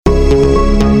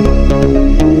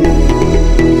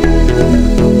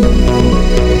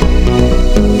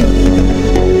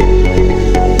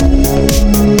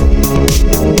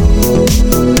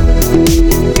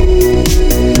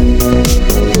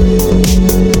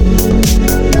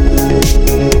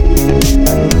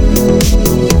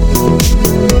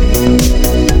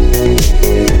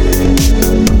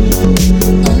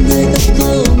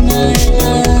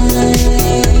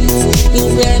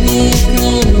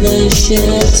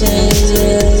You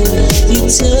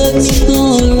took me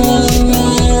for a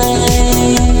ride.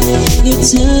 You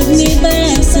took me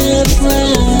by surprise.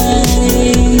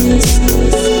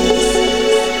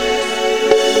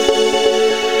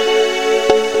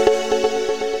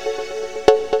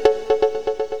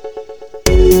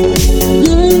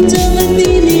 Under the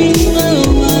beaming glow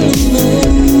of the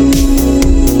moon,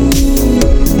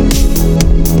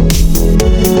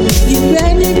 you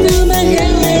grabbed me from a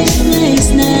hellish place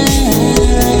now.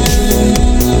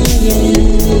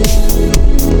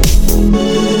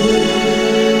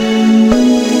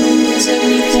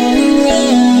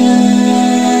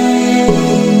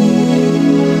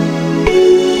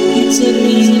 Took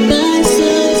me by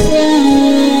surprise.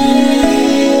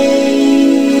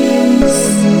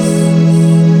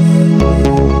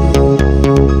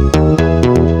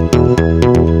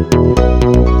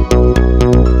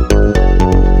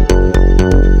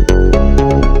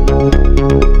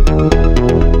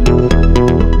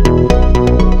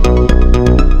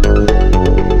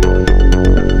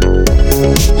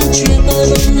 A trip of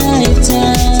a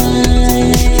lifetime,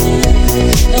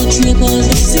 a trip of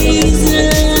the season.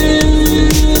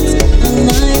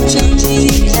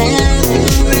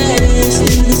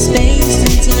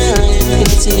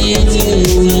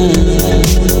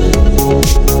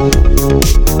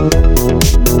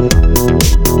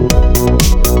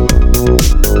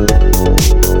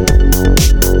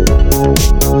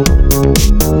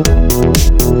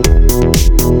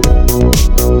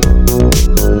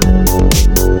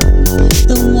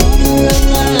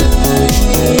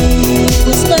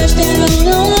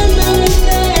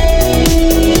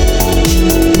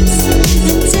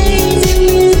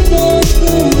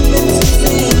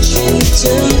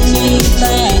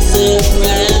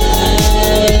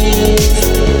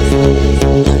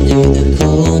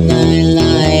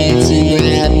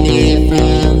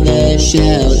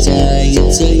 Shelter, you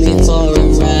took me for a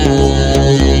ride.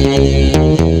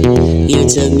 You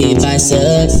took me by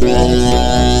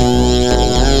surprise.